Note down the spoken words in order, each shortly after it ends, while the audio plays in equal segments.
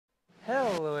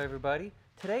Hello everybody!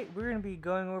 Today we're going to be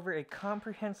going over a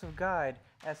comprehensive guide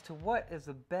as to what is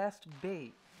the best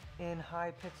bait in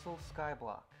Hypixel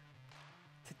Skyblock.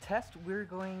 To test, we're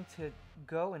going to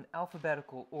go in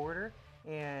alphabetical order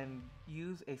and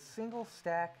use a single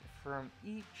stack from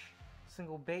each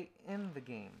single bait in the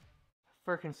game.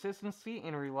 For consistency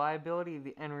and reliability of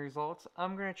the end results,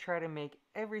 I'm going to try to make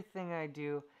everything I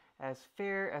do as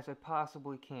fair as I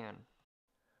possibly can.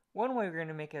 One way we're going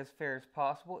to make it as fair as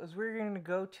possible is we're going to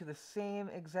go to the same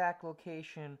exact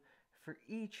location for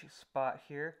each spot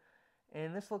here.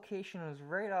 And this location is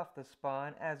right off the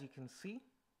spawn, as you can see.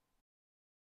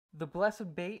 The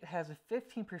blessed bait has a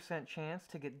 15% chance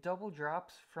to get double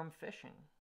drops from fishing.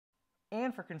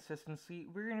 And for consistency,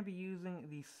 we're going to be using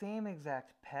the same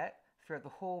exact pet throughout the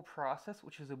whole process,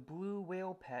 which is a blue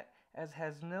whale pet, as it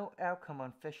has no outcome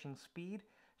on fishing speed,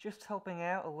 just helping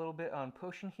out a little bit on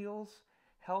potion heals,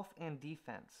 health, and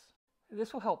defense.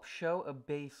 This will help show a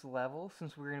base level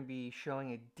since we're going to be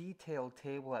showing a detailed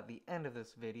table at the end of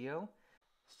this video,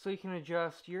 so you can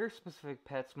adjust your specific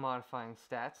pet's modifying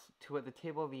stats to what the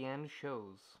table at the end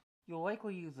shows. You'll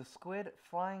likely use the squid,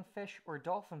 flying fish, or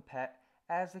dolphin pet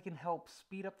as they can help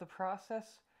speed up the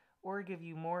process or give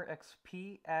you more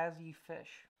XP as you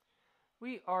fish.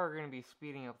 We are going to be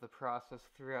speeding up the process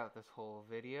throughout this whole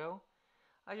video.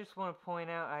 I just want to point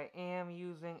out I am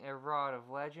using a Rod of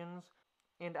Legends,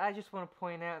 and I just want to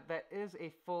point out that is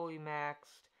a fully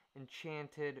maxed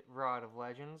enchanted Rod of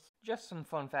Legends. Just some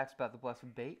fun facts about the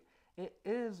blessed bait. It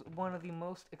is one of the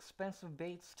most expensive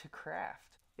baits to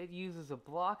craft. It uses a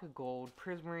block of gold,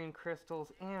 prismarine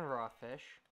crystals, and raw fish.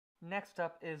 Next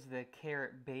up is the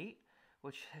carrot bait,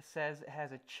 which says it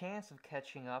has a chance of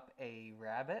catching up a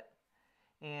rabbit,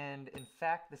 and in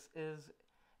fact this is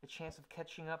a chance of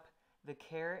catching up the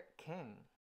Carrot King.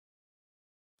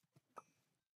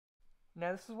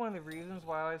 Now this is one of the reasons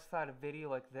why I always thought a video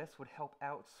like this would help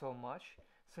out so much,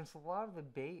 since a lot of the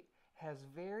bait has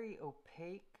very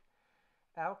opaque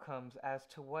outcomes as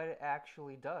to what it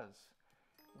actually does.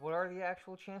 What are the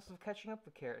actual chances of catching up the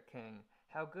Carrot King?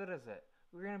 How good is it?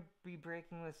 We're going to be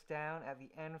breaking this down at the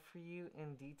end for you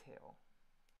in detail.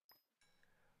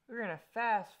 We're going to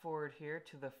fast forward here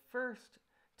to the first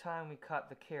time we caught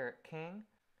the Carrot King.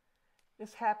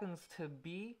 This happens to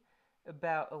be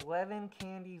about 11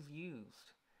 candies used.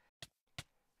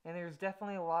 And there's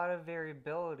definitely a lot of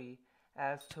variability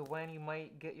as to when you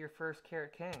might get your first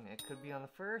Carrot King. It could be on the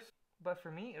first, but for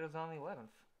me it was on the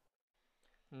 11th.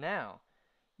 Now,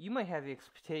 you might have the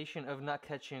expectation of not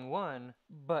catching one,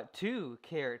 but 2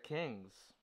 Carrot Kings,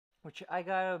 which I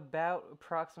got about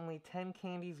approximately 10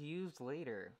 candies used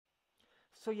later.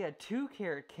 So yeah, 2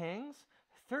 Carrot Kings.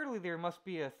 Thirdly, there must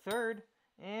be a third.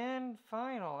 And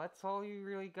final, that's all you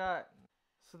really got.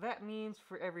 So that means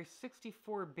for every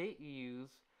 64 bait you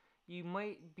use, you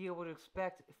might be able to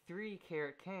expect 3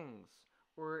 Carrot Kings,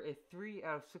 or a 3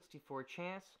 out of 64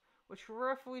 chance, which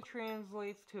roughly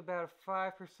translates to about a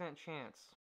 5% chance.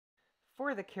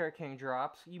 For the Carrot King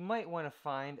drops, you might want to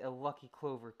find a Lucky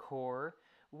Clover core,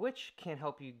 which can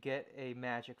help you get a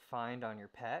magic find on your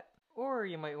pet. Or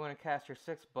you might want to cast your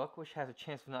 6th book, which has a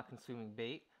chance of not consuming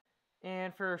bait.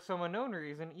 And for some unknown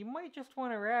reason, you might just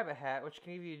want a rabbit hat, which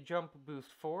can give you a jump boost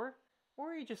 4,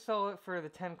 or you just sell it for the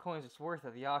 10 coins it's worth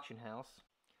at the auction house.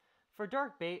 For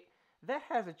dark bait, that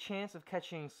has a chance of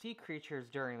catching sea creatures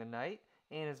during the night,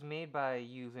 and is made by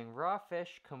using raw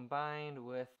fish combined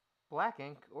with black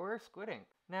ink or squid ink.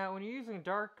 Now, when you're using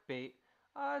dark bait,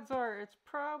 odds are it's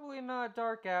probably not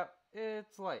dark out,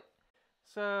 it's light.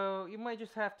 So you might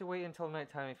just have to wait until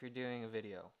nighttime if you're doing a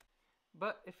video.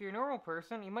 But if you're a normal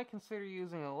person, you might consider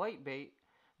using a light bait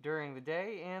during the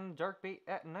day and dark bait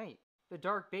at night. The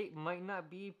dark bait might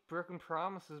not be broken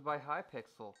promises by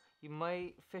Hypixel. You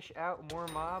might fish out more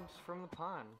mobs from the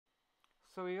pond.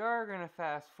 So we are going to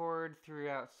fast forward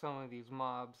throughout some of these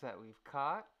mobs that we've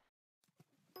caught.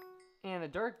 And the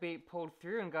dark bait pulled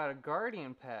through and got a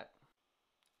guardian pet.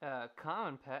 A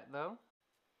common pet though.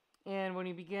 And when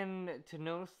you begin to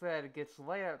notice that it gets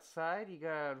light outside, you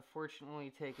gotta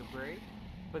unfortunately take a break.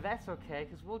 But that's okay,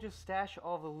 because we'll just stash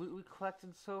all the loot we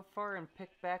collected so far and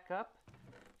pick back up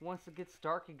once it gets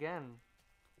dark again.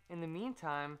 In the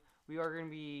meantime, we are going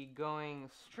to be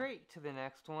going straight to the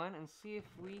next one and see if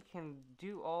we can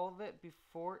do all of it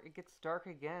before it gets dark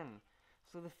again.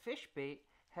 So the fish bait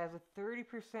has a 30%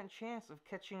 chance of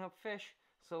catching up fish,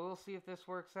 so we'll see if this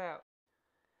works out.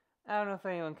 I don't know if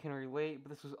anyone can relate,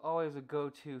 but this was always a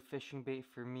go-to fishing bait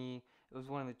for me. It was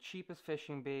one of the cheapest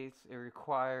fishing baits. It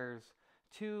requires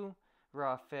 2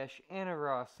 raw fish and a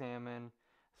raw salmon,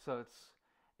 so it's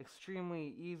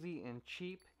extremely easy and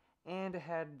cheap, and it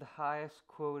had the highest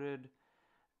quoted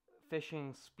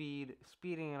fishing speed,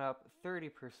 speeding it up 30%.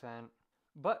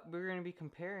 But we're going to be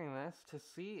comparing this to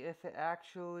see if it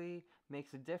actually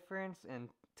makes a difference in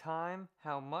time,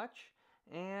 how much,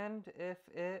 and if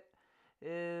it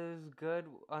is good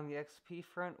on the XP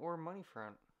front or money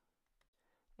front.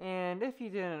 And if you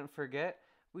didn't forget,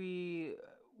 we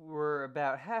were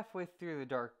about halfway through the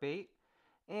dark bait,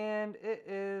 and it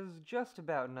is just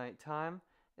about nighttime.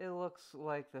 It looks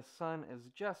like the sun is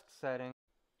just setting.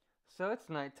 So it's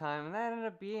nighttime, and that ended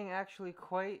up being actually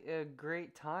quite a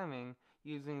great timing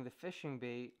using the fishing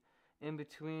bait in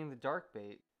between the dark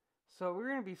bait. So we're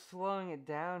going to be slowing it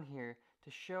down here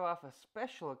to show off a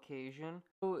special occasion.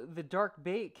 So the dark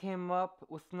bait came up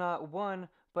with not one,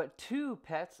 but two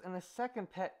pets, and the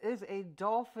second pet is a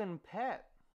dolphin pet.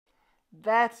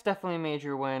 That's definitely a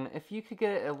major win. If you could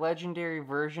get a legendary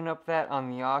version of that on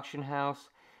the auction house,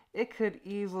 it could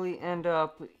easily end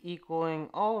up equaling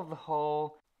all of the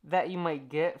haul that you might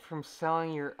get from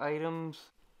selling your items.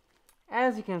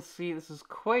 As you can see, this is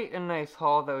quite a nice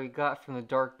haul that we got from the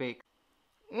dark bait.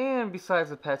 And besides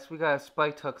the pets, we got a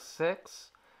spiked hook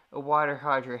 6, a water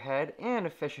hydra head, and a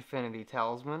fish affinity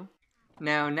talisman.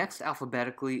 Now, next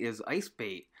alphabetically is ice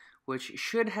bait, which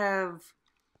should have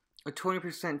a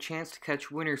 20% chance to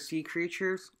catch winter sea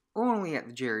creatures only at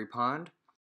the Jerry Pond.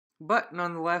 But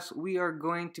nonetheless, we are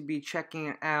going to be checking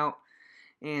it out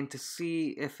and to see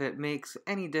if it makes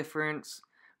any difference,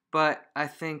 but I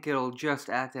think it'll just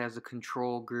act as a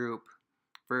control group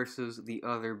versus the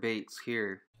other baits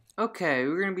here. Okay,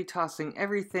 we're going to be tossing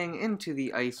everything into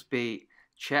the ice bait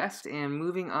chest and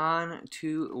moving on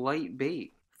to light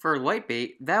bait. For light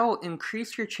bait, that will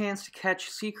increase your chance to catch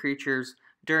sea creatures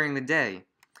during the day.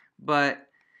 But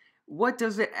what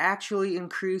does it actually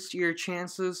increase your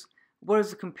chances? What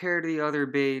does it compare to the other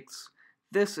baits?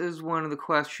 This is one of the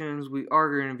questions we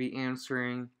are going to be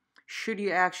answering. Should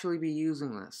you actually be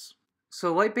using this?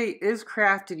 So light bait is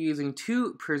crafted using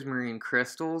 2 prismarine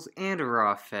crystals and a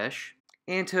raw fish.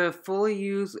 And to fully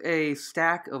use a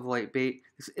stack of light bait,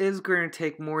 this is going to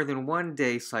take more than 1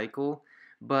 day cycle,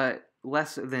 but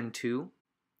less than 2.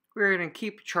 We're going to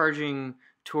keep charging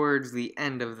towards the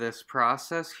end of this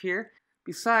process here.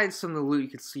 Besides some of the loot you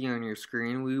can see on your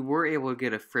screen, we were able to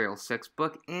get a Frail 6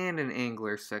 book and an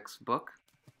Angler 6 book.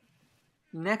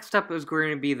 Next up is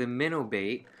going to be the Minnow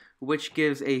bait, which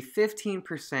gives a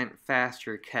 15%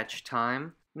 faster catch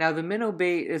time. Now the Minnow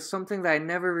bait is something that I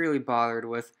never really bothered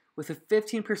with. With a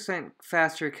 15%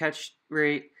 faster catch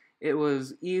rate, it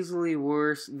was easily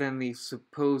worse than the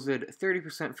supposed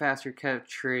 30% faster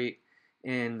catch rate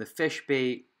in the fish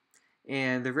bait,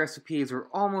 and the recipes were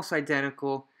almost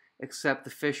identical, except the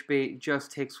fish bait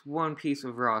just takes 1 piece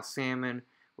of raw salmon,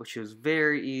 which is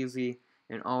very easy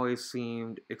and always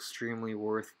seemed extremely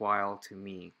worthwhile to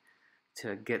me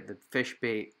to get the fish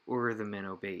bait or the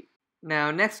minnow bait.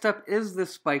 Now next up is the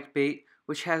spiked bait,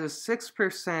 which has a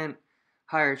 6%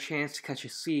 higher chance to catch a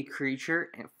sea creature,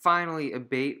 and finally a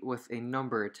bait with a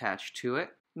number attached to it.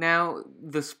 Now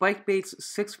the spiked bait's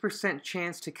 6%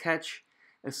 chance to catch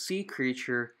a sea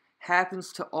creature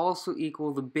happens to also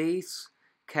equal the base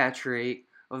catch rate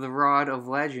of the Rod of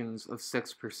Legends of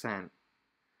 6%.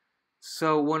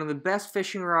 So one of the best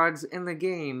fishing rods in the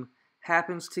game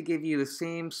happens to give you the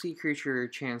same sea creature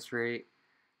chance rate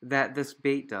that this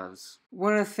bait does.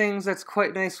 One of the things that's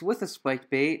quite nice with a spiked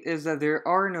bait is that there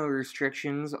are no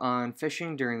restrictions on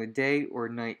fishing during the day or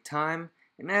night time,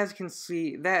 and as you can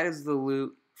see, that is the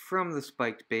loot from the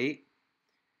spiked bait.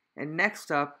 And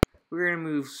next up, we're going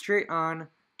to move straight on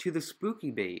to the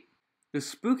spooky bait. The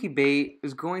spooky bait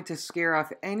is going to scare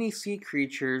off any sea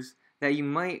creatures that you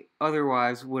might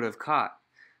otherwise would have caught.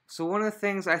 So one of the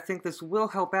things I think this will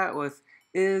help out with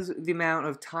is the amount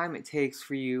of time it takes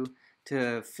for you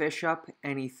to fish up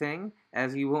anything,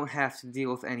 as you won't have to deal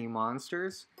with any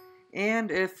monsters. And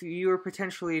if you're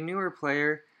potentially a newer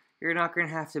player, you're not going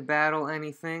to have to battle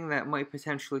anything that might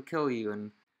potentially kill you. And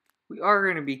we are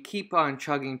going to keep on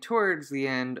chugging towards the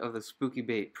end of the spooky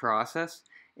bait process.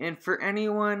 And for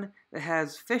anyone that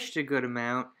has fished a good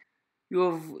amount,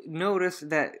 you'll have noticed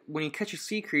that when you catch a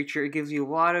sea creature, it gives you a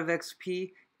lot of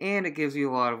XP and it gives you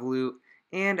a lot of loot.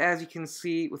 And as you can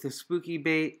see with the spooky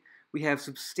bait, we have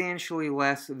substantially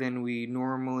less than we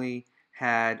normally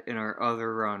had in our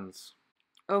other runs.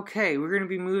 Okay, we're going to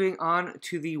be moving on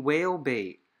to the whale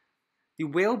bait. The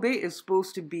whale bait is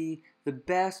supposed to be the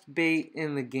best bait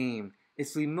in the game.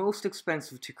 It's the most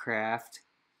expensive to craft,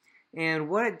 and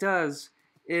what it does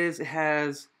is it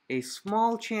has a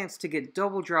small chance to get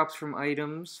double drops from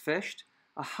items fished,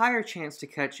 a higher chance to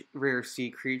catch rare sea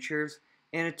creatures,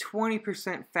 and a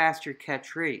 20% faster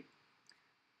catch rate.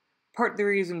 Part of the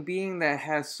reason being that it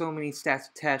has so many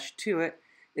stats attached to it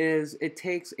is it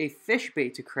takes a fish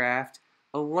bait to craft,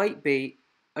 a light bait,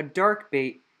 a dark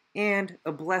bait, and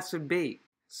a blessed bait.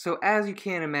 So as you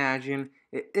can imagine,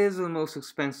 it is the most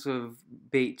expensive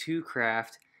bait to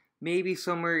craft, maybe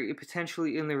somewhere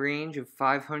potentially in the range of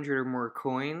 500 or more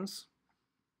coins.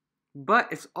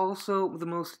 But it's also the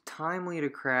most timely to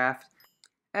craft.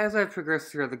 As I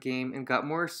progressed throughout the game and got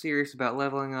more serious about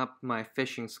leveling up my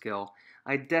fishing skill,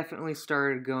 I definitely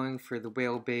started going for the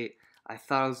whale bait. I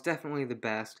thought it was definitely the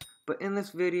best, but in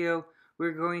this video,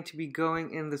 we're going to be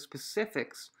going in the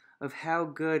specifics of how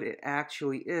good it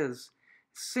actually is,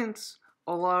 since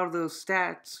a lot of those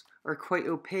stats are quite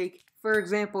opaque. For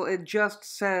example, it just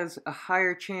says a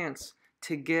higher chance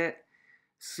to get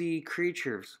sea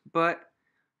creatures, but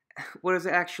what does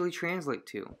it actually translate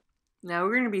to? Now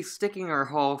we're going to be sticking our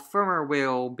haul from our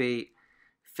whale bait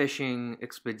fishing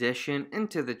expedition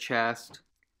into the chest.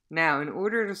 Now, in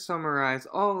order to summarize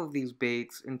all of these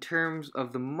baits in terms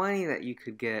of the money that you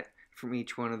could get from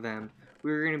each one of them,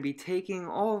 we're going to be taking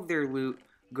all of their loot,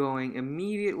 going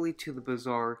immediately to the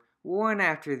bazaar, one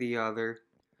after the other.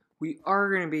 We are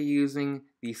going to be using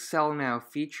the sell now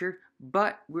feature,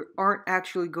 but we aren't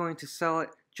actually going to sell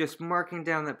it, just marking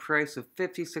down that price of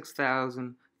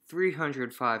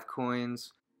 56,305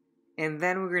 coins. And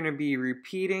then we're going to be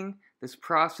repeating this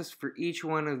process for each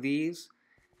one of these.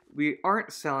 We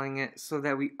aren't selling it so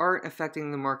that we aren't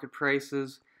affecting the market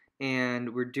prices,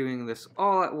 and we're doing this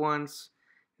all at once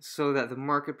so that the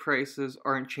market prices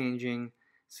aren't changing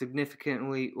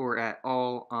significantly or at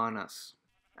all on us.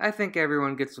 I think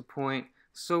everyone gets the point,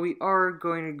 so we are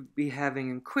going to be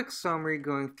having a quick summary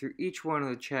going through each one of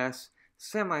the chests,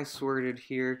 semi-sorted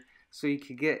here, so you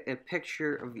could get a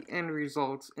picture of the end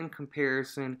results in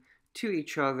comparison to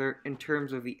each other in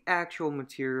terms of the actual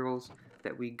materials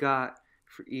that we got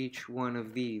for each one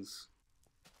of these.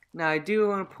 Now I do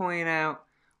want to point out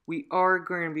we are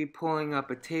going to be pulling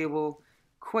up a table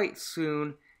quite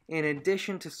soon. In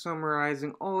addition to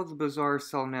summarizing all of the bazaar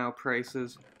sell now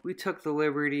prices, we took the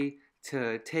liberty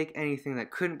to take anything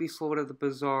that couldn't be sold at the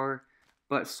bazaar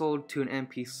but sold to an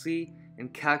NPC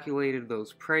and calculated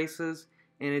those prices.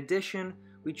 In addition,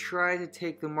 we tried to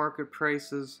take the market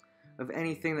prices of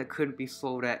anything that couldn't be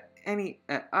sold at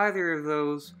either of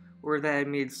those, or that had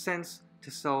made sense to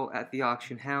sell at the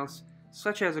auction house,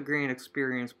 such as a Grand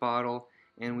Experience bottle,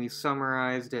 and we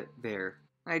summarized it there.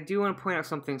 I do want to point out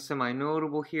something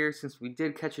semi-notable here, since we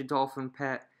did catch a dolphin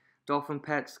pet. Dolphin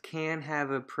pets can have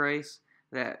a price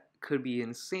that could be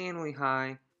insanely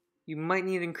high. You might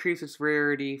need to increase its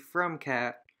rarity from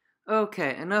cat.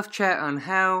 Okay, enough chat on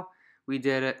how we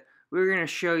did it. We're going to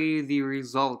show you the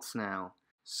results now.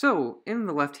 So, in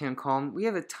the left-hand column, we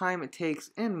have the time it takes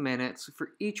in minutes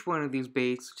for each one of these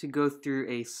baits to go through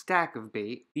a stack of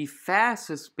bait. The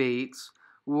fastest baits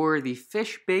were the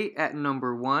fish bait at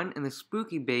number 1 and the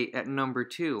spooky bait at number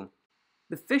 2.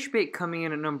 The fish bait coming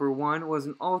in at number 1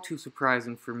 wasn't all too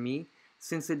surprising for me,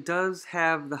 since it does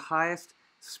have the highest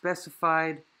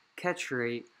specified catch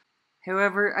rate.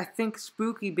 However, I think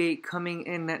spooky bait coming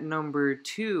in at number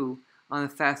 2 on the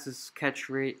fastest catch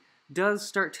rate does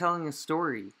start telling a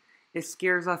story. It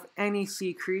scares off any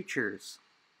sea creatures.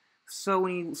 So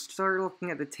when you start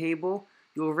looking at the table,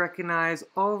 you'll recognize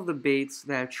all of the baits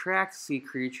that attract sea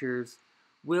creatures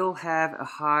will have a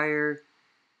higher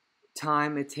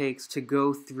time it takes to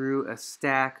go through a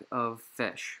stack of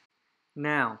fish.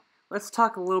 Now, let's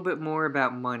talk a little bit more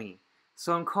about money.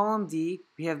 So in column D,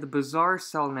 we have the bazaar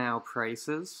sell now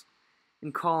prices.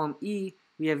 In column E,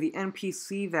 we have the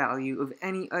NPC value of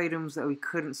any items that we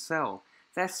couldn't sell.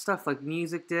 That's stuff like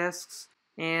music discs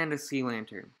and a sea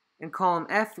lantern. In column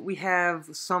F, we have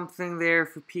something there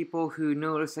for people who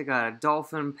notice I got a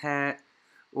dolphin pet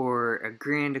or a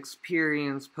Grand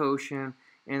Experience potion,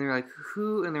 and they're like,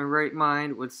 who in their right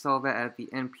mind would sell that at the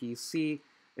NPC?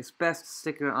 It's best to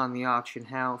stick it on the auction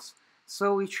house.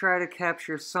 So we try to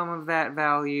capture some of that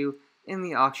value in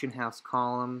the auction house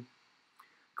column.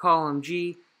 Column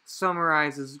G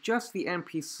summarizes just the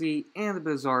NPC and the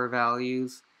bazaar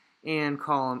values, and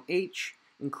column H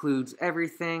includes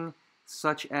everything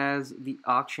such as the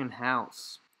auction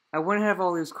house. I want to have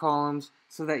all these columns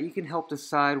so that you can help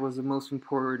decide what's the most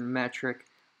important metric.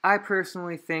 I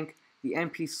personally think the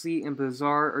NPC and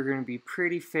bazaar are going to be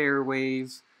pretty fair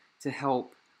ways to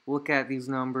help look at these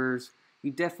numbers.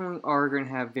 You definitely are going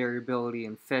to have variability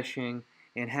in fishing,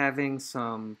 and having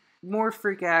some more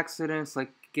freak accidents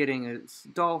like getting a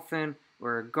dolphin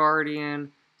or a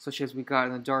guardian, such as we got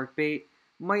in the dark bait,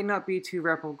 might not be too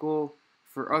replicable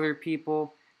for other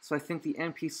people. So I think the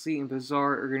NPC and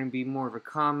bazaar are going to be more of a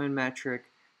common metric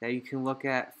that you can look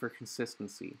at for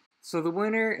consistency. So the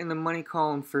winner in the money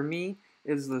column for me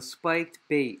is the spiked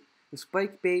bait. The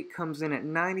spiked bait comes in at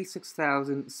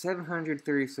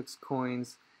 96,736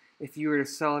 coins if you were to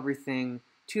sell everything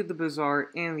to the bazaar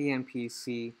and the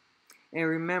NPC. And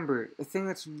remember, the thing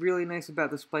that's really nice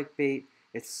about the spiked bait,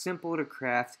 it's simple to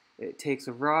craft. It takes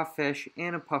a raw fish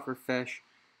and a puffer fish,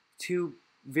 two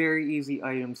very easy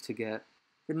items to get.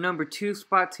 The number 2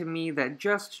 spot to me that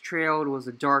just trailed was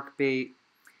a dark bait.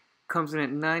 Comes in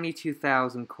at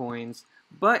 92,000 coins.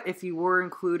 But if you were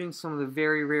including some of the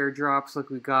very rare drops like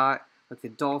we got, like the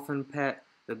dolphin pet,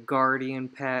 the guardian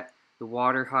pet, the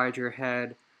water hydra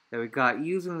head that we got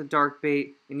using the dark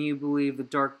bait, and you believe the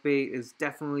dark bait is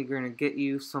definitely going to get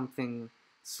you something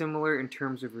similar in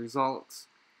terms of results,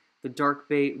 the dark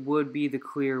bait would be the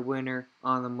clear winner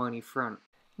on the money front.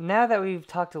 Now that we've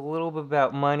talked a little bit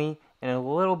about money and a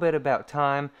little bit about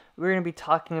time, we're going to be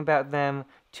talking about them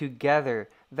together.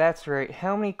 That's right,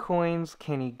 how many coins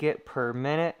can you get per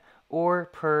minute or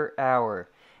per hour?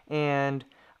 And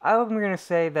I'm going to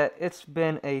say that it's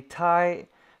been a tie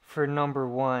for number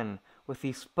 1, with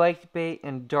the spiked bait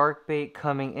and dark bait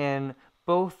coming in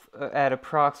both at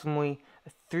approximately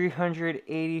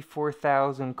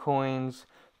 384,000 coins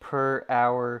per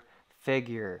hour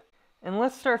figure. And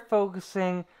let's start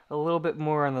focusing a little bit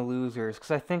more on the losers,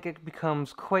 because I think it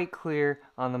becomes quite clear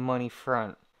on the money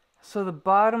front. So the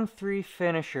bottom 3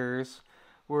 finishers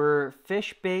were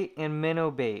fish bait and minnow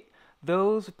bait.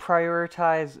 Those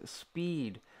prioritize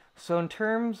speed. So in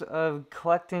terms of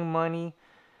collecting money,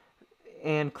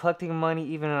 and collecting money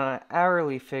even on an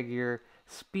hourly figure,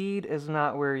 speed is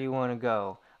not where you want to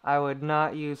go. I would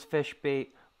not use fish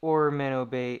bait or minnow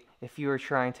bait if you are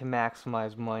trying to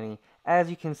maximize money. As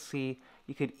you can see,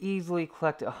 you could easily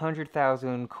collect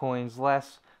 100,000 coins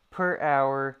less per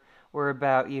hour, or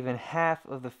about even half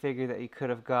of the figure that you could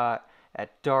have got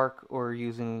at dark or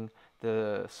using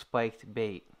the spiked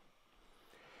bait.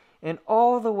 And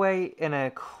all the way in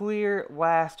a clear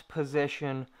last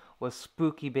position was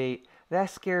spooky bait. That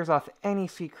scares off any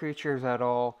sea creatures at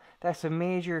all. That's a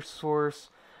major source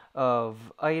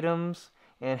of items,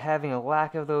 and having a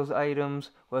lack of those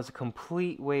items was a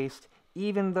complete waste,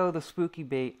 even though the spooky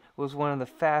bait was one of the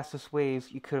fastest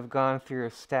ways you could have gone through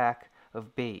a stack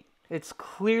of bait. It's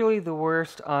clearly the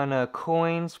worst on a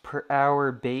coins per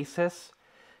hour basis.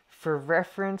 For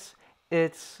reference,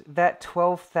 it's that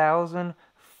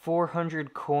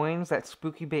 12,400 coins that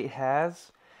spooky bait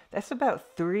has. That's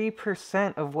about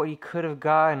 3% of what you could have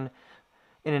gotten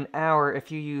in an hour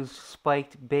if you used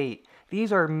spiked bait.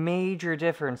 These are major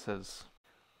differences.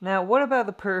 Now, what about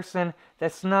the person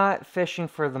that's not fishing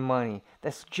for the money,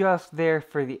 that's just there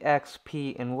for the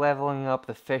XP and leveling up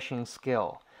the fishing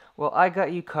skill? Well, I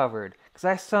got you covered, because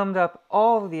I summed up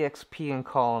all of the XP in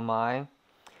column I.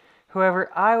 However,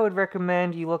 I would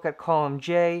recommend you look at column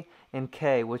J and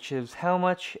K, which is how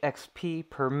much XP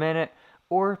per minute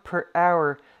or per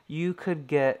hour you could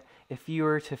get if you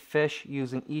were to fish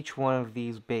using each one of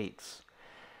these baits.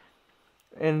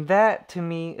 And that, to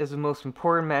me, is the most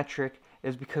important metric,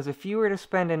 is because if you were to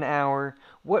spend an hour,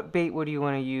 what bait would you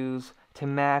want to use to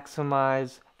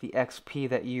maximize the XP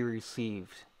that you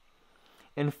received?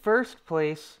 In first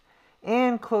place,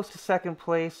 and close to second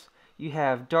place, you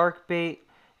have dark bait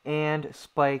and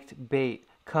spiked bait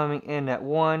coming in at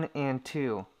 1 and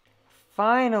 2.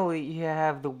 Finally, you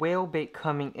have the whale bait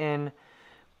coming in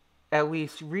at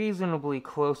least reasonably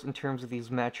close in terms of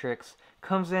these metrics,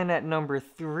 comes in at number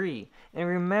 3. And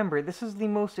remember, this is the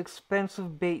most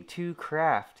expensive bait to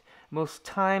craft, most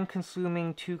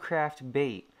time-consuming to craft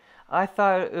bait. I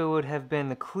thought it would have been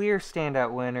the clear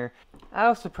standout winner. I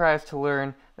was surprised to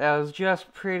learn that it was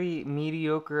just pretty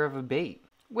mediocre of a bait.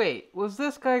 Wait, was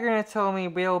this guy going to tell me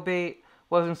whale bait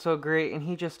wasn't so great and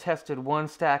he just tested 1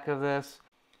 stack of this?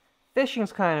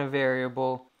 Fishing's kind of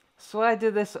variable, so I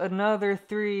did this another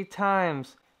 3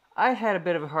 times. I had a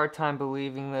bit of a hard time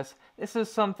believing this. This is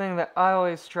something that I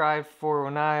always strived for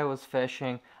when I was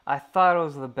fishing. I thought it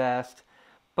was the best,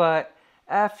 but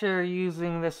after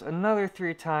using this another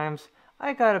 3 times,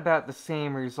 I got about the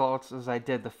same results as I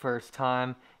did the first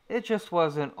time. It just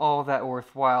wasn't all that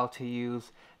worthwhile to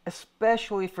use,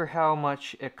 especially for how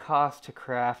much it costs to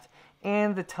craft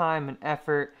and the time and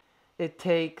effort it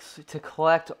takes to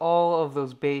collect all of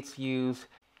those baits used.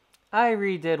 I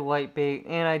redid light bait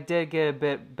and I did get a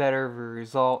bit better of a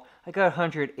result. I got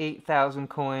 108,000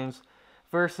 coins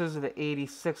versus the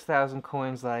 86,000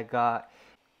 coins that I got.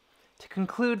 To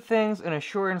conclude things in a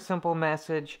short and simple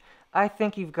message, I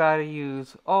think you've got to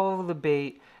use all of the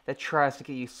bait that tries to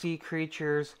get you sea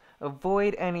creatures.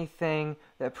 Avoid anything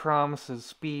that promises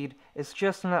speed. It's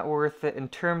just not worth it in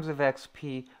terms of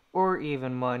XP or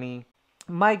even money.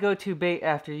 My go-to bait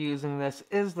after using this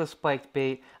is the spiked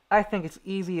bait. I think it's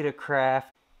easy to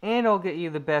craft and it'll get you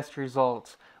the best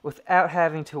results without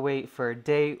having to wait for a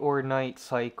day or night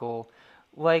cycle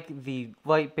like the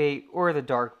light bait or the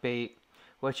dark bait,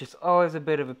 which is always a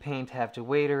bit of a pain to have to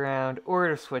wait around or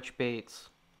to switch baits.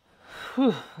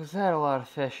 Whew, is that a lot of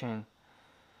fishing?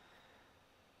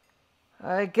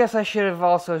 I guess I should have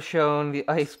also shown the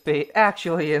ice bait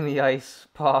actually in the ice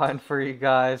pond for you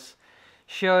guys.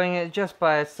 Showing it just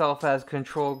by itself as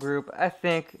control group, I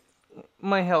think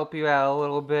might help you out a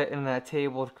little bit in that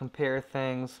table to compare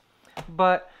things.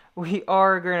 But we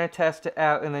are going to test it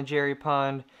out in the Jerry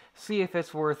Pond, see if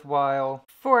it's worthwhile.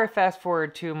 Before I fast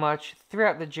forward too much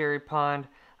throughout the Jerry Pond,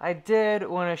 I did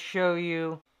want to show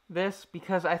you this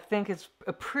because I think it's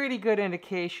a pretty good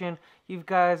indication. You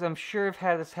guys, I'm sure, have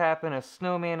had this happen, a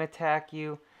snowman attack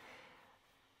you.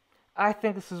 I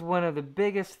think this is one of the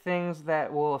biggest things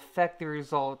that will affect the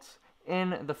results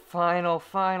in the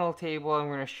final table I'm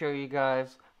going to show you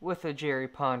guys with the Jerry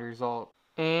Pond result.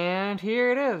 And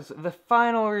here it is, the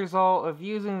final result of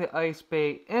using the ice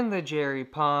bait in the Jerry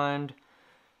Pond.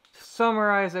 To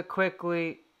summarize it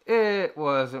quickly, it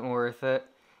wasn't worth it.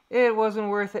 It wasn't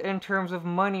worth it in terms of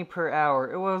money per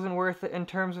hour. It wasn't worth it in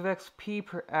terms of XP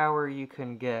per hour you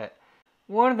can get.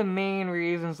 One of the main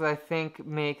reasons I think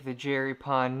make the Jerry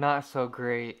Pond not so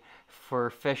great for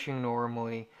fishing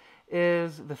normally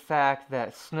is the fact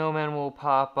that snowmen will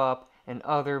pop up and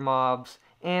other mobs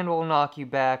and will knock you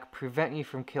back, prevent you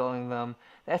from killing them.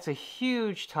 That's a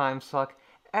huge time suck.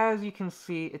 As you can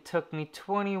see, it took me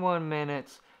 21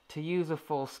 minutes to use a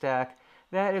full stack.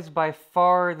 That is by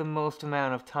far the most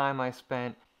amount of time I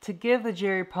spent. To give the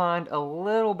Jerry Pond a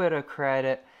little bit of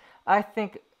credit, I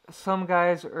think some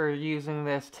guys are using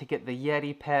this to get the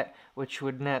Yeti pet, which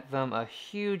would net them a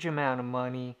huge amount of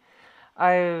money.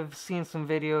 I've seen some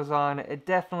videos on it. It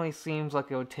definitely seems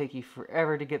like it would take you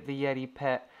forever to get the Yeti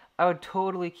pet. I would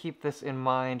totally keep this in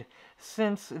mind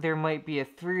since there might be a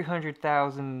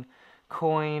 300,000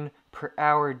 coin per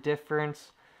hour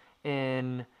difference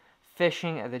in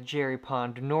fishing at the Jerry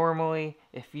Pond normally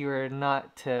if you were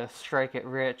not to strike it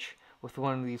rich with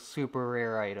one of these super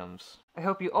rare items. I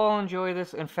hope you all enjoy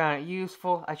this and found it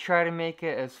useful. I try to make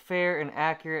it as fair and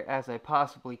accurate as I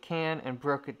possibly can and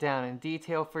broke it down in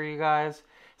detail for you guys.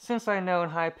 Since I know in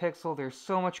Hypixel there's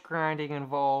so much grinding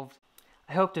involved,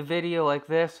 I hoped a video like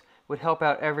this would help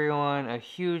out everyone a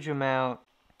huge amount.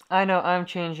 I know I'm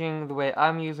changing the way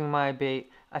I'm using my bait.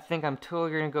 I think I'm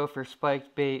totally going to go for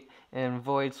spiked bait and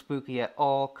avoid spooky at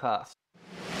all costs.